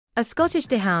A Scottish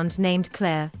deerhound named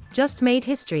Claire just made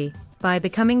history by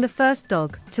becoming the first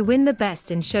dog to win the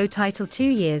Best in Show title 2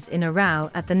 years in a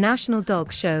row at the National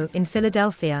Dog Show in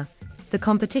Philadelphia. The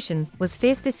competition was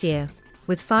fierce this year,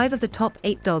 with 5 of the top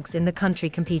 8 dogs in the country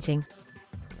competing.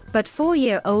 But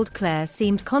 4-year-old Claire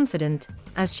seemed confident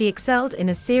as she excelled in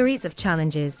a series of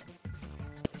challenges.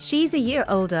 She's a year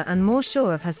older and more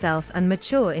sure of herself and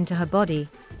mature into her body,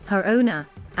 her owner,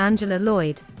 Angela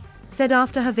Lloyd, said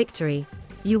after her victory.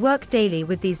 "You work daily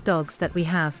with these dogs that we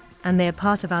have, and they're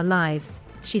part of our lives,"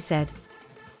 she said.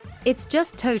 "It's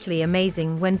just totally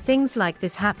amazing when things like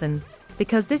this happen,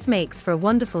 because this makes for a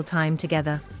wonderful time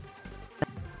together."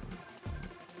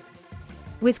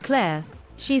 With Claire,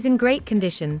 she's in great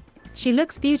condition, she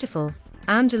looks beautiful,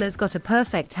 Angela's got a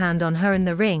perfect hand on her in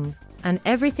the ring, and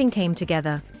everything came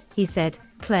together, he said.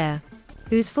 Claire,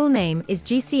 whose full name is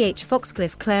G.C.H.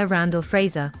 Foxcliffe Claire Randall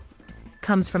Fraser,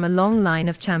 comes from a long line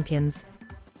of champions.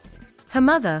 Her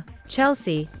mother,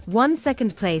 Chelsea, won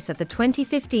second place at the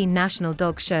 2015 National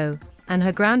Dog Show, and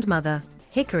her grandmother,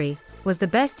 Hickory, was the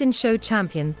Best in Show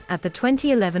champion at the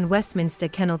 2011 Westminster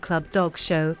Kennel Club Dog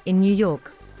Show in New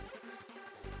York.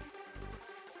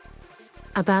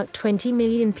 About 20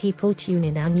 million people tune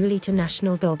in annually to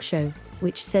National Dog Show,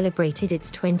 which celebrated its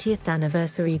 20th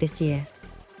anniversary this year.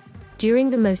 During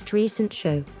the most recent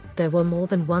show, there were more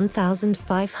than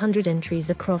 1,500 entries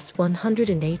across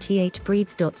 188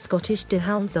 breeds. Scottish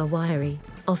deerhounds are wiry,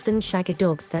 often shaggy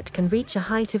dogs that can reach a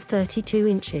height of 32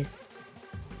 inches.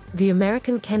 The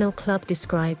American Kennel Club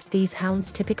describes these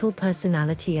hounds' typical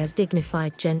personality as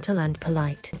dignified, gentle and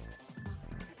polite.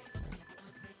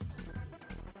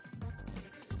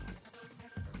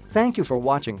 Thank you for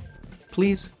watching.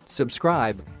 Please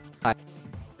subscribe